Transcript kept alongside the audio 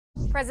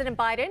President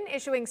Biden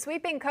issuing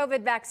sweeping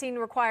COVID vaccine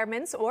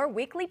requirements or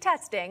weekly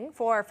testing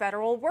for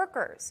federal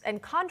workers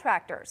and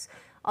contractors,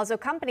 also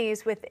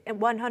companies with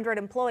 100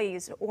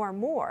 employees or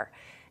more.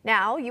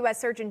 Now, U.S.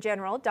 Surgeon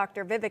General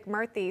Dr. Vivek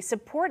Murthy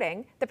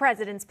supporting the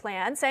president's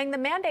plan, saying the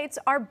mandates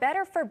are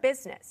better for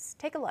business.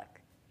 Take a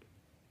look.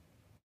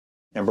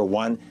 Number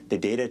one, the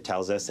data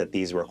tells us that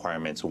these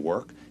requirements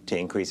work to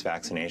increase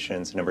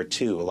vaccinations. Number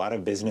two, a lot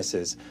of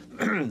businesses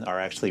are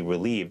actually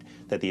relieved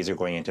that these are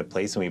going into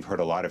place, and we've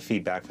heard a lot of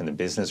feedback from the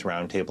Business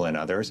Roundtable and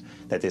others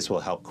that this will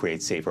help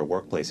create safer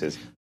workplaces.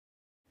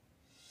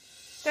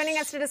 Joining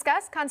us to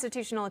discuss,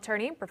 constitutional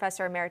attorney,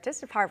 Professor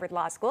Emeritus of Harvard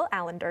Law School,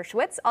 Alan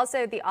Dershowitz,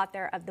 also the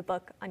author of the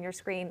book on your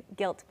screen,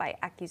 Guilt by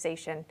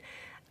Accusation.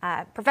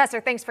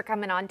 Professor, thanks for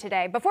coming on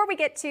today. Before we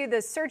get to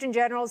the Surgeon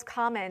General's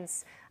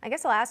comments, I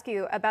guess I'll ask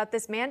you about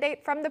this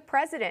mandate from the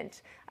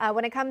president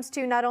when it comes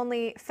to not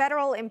only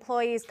federal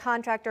employees,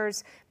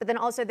 contractors, but then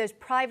also those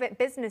private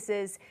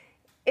businesses.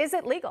 Is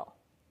it legal?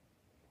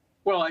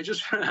 Well, I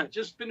just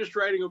finished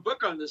writing a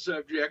book on the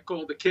subject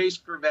called The Case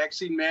for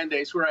Vaccine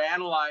Mandates, where I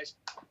analyzed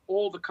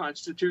all the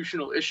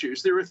constitutional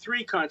issues. There are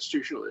three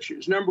constitutional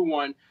issues. Number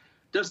one,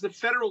 does the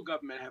federal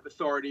government have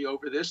authority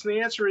over this? And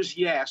the answer is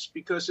yes,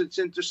 because it's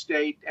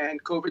interstate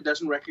and COVID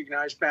doesn't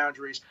recognize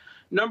boundaries.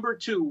 Number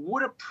two,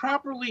 would a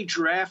properly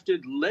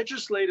drafted,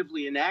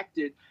 legislatively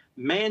enacted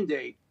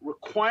mandate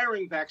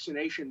requiring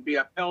vaccination be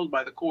upheld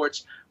by the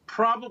courts?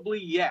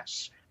 Probably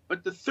yes.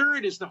 But the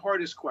third is the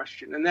hardest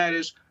question, and that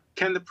is,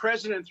 can the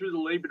president, through the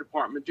Labor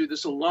Department, do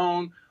this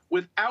alone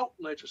without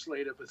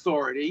legislative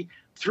authority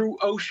through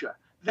OSHA?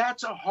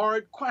 That's a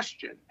hard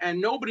question, and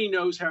nobody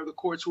knows how the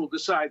courts will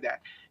decide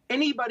that.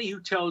 Anybody who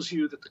tells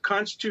you that the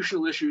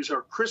constitutional issues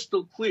are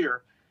crystal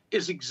clear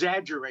is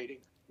exaggerating.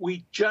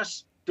 We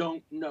just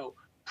don't know.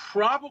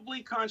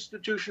 Probably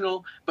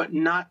constitutional, but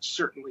not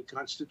certainly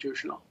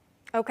constitutional.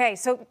 Okay,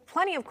 so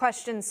plenty of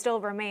questions still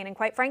remain, and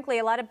quite frankly,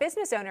 a lot of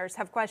business owners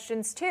have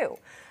questions too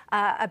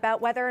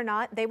about whether or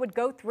not they would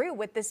go through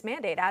with this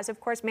mandate, as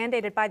of course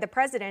mandated by the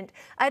president.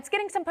 It's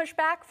getting some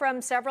pushback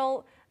from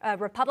several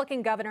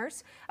Republican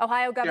governors.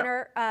 Ohio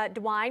Governor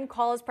DeWine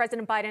calls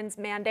President Biden's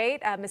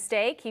mandate a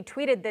mistake. He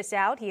tweeted this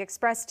out. He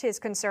expressed his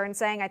concern,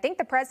 saying, "I think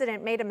the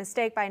president made a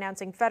mistake by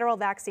announcing federal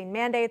vaccine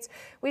mandates.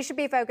 We should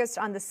be focused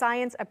on the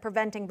science of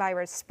preventing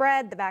virus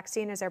spread. The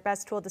vaccine is our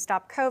best tool to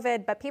stop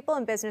COVID, but people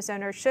and business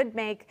owners should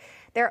make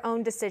their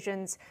own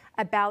decisions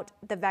about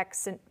the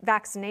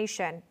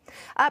vaccination."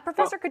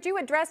 Professor, could you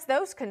address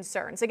those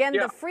concerns? Again,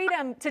 the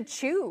freedom to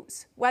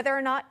choose whether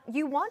or not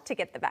you want to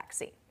get the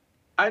vaccine.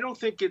 I don't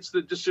think it's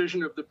the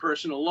decision of the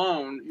person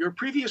alone. Your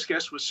previous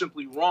guest was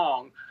simply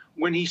wrong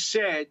when he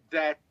said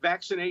that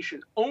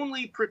vaccination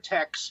only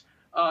protects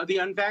the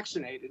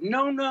unvaccinated.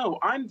 No,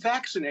 I'm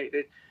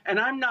vaccinated, and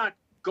I'm not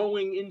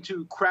going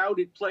into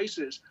crowded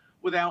places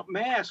without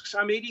masks.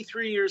 I'm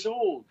 83 years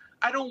old.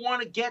 I don't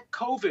want to get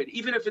COVID,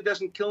 even if it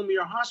doesn't kill me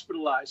or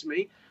hospitalize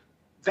me.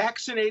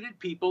 Vaccinated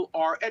people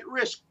are at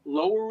risk,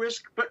 lower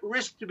risk, but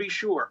risk to be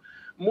sure.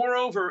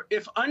 Moreover,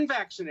 if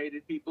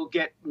unvaccinated people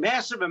get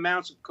massive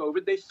amounts of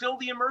COVID, they fill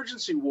the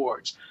emergency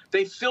wards,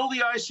 they fill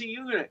the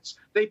ICU units,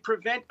 they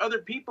prevent other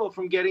people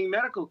from getting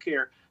medical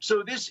care.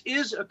 So this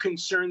is a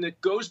concern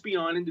that goes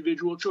beyond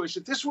individual choice.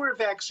 If this were a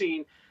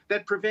vaccine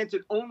that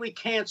prevented only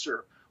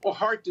cancer or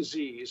heart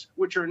disease,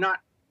 which are not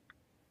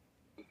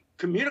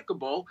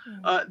communicable,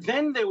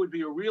 then there would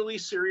be a really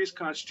serious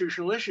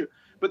constitutional issue.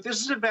 But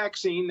this is a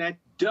vaccine that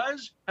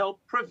does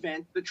help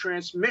prevent the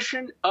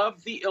transmission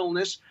of the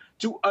illness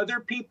to other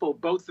people,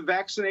 both the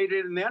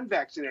vaccinated and the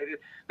unvaccinated.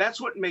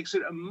 That's what makes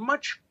it a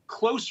much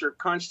closer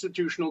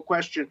constitutional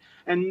question.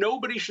 And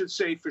nobody should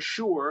say for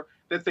sure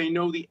that they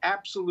know the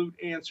absolute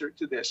answer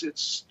to this.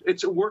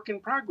 It's a work in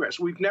progress.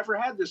 We've never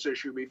had this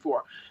issue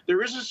before.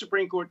 There is a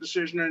Supreme Court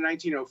decision in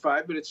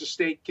 1905, but it's a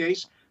state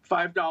case,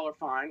 $5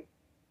 fine.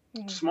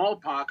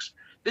 Smallpox.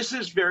 This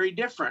is very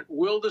different.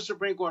 Will the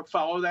Supreme Court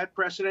follow that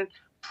precedent?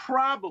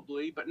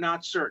 Probably, but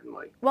not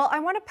certainly. Well, I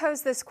want to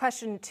pose this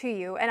question to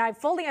you, and I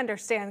fully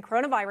understand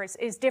coronavirus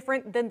is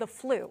different than the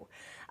flu.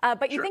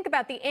 But you think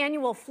about the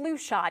annual flu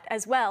shot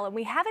as well, and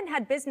we haven't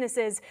had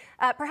businesses,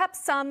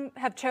 perhaps some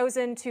have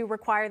chosen to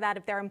require that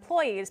of their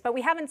employees, but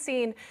we haven't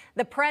seen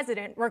the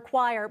president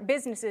require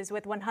businesses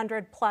with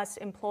 100 plus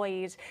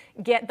employees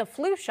get the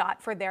flu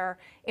shot for their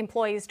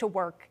employees to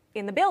work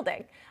in the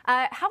building.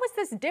 How is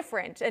this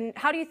different, and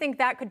how do you think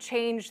that could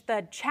change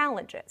the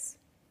challenges?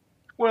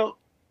 Well,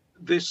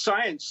 the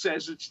science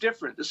says it's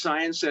different. The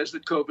science says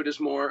that COVID is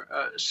more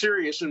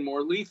serious and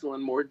more lethal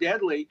and more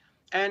deadly.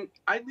 And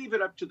I leave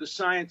it up to the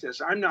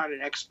scientists. I'm not an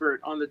expert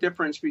on the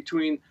difference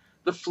between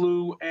the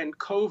flu and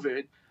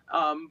COVID,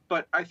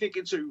 but I think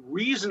it's a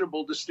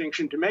reasonable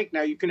distinction to make.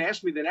 Now, you can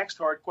ask me the next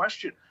hard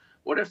question.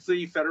 What if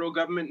the federal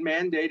government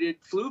mandated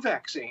flu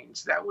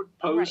vaccines? That would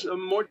pose a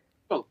more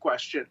difficult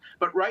question.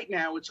 But right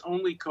now, it's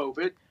only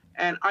COVID.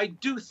 And I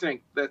do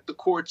think that the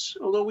courts,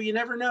 although you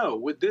never know,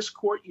 with this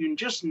court, you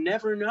just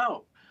never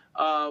know,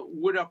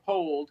 would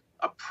uphold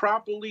a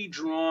properly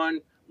drawn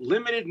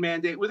limited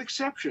mandate with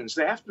exceptions.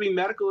 There have to be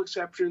medical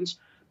exceptions,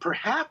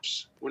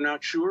 perhaps, we're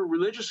not sure,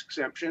 religious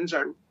exemptions.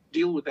 I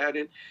deal with that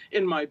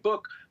in my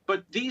book.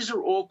 But these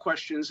are all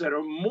questions that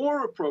are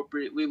more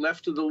appropriately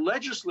left to the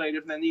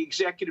legislative than the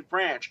executive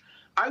branch.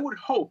 I would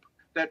hope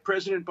that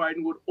President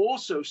Biden would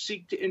also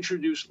seek to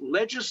introduce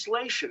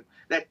legislation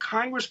that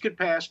Congress could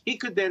pass, he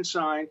could then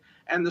sign,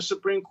 and the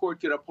Supreme Court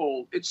could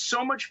uphold. It's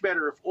so much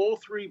better if all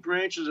three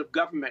branches of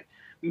government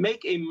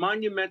make a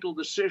monumental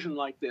decision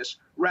like this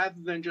rather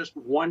than just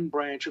one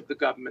branch of the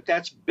government.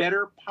 That's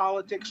better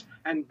politics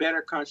and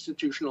better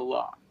constitutional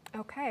law.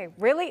 Okay,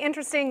 really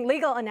interesting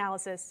legal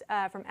analysis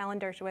from Alan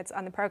Dershowitz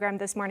on the program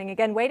this morning.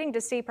 Again, waiting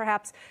to see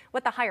perhaps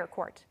what the higher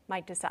court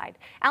might decide.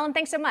 Alan,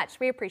 thanks so much.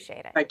 We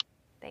appreciate it. Thank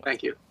you.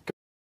 Thank you.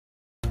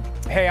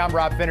 Hey, I'm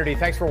Rob Finnerty.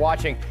 Thanks for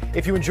watching.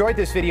 If you enjoyed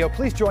this video,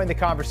 please join the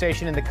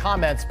conversation in the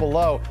comments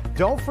below.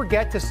 Don't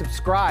forget to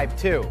subscribe,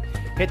 too.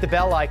 Hit the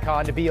bell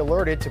icon to be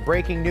alerted to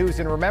breaking news.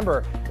 And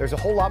remember, there's a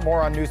whole lot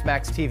more on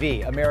Newsmax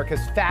TV,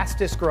 America's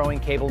fastest growing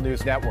cable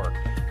news network.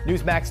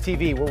 Newsmax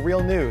TV, we're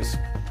real news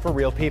for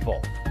real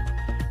people.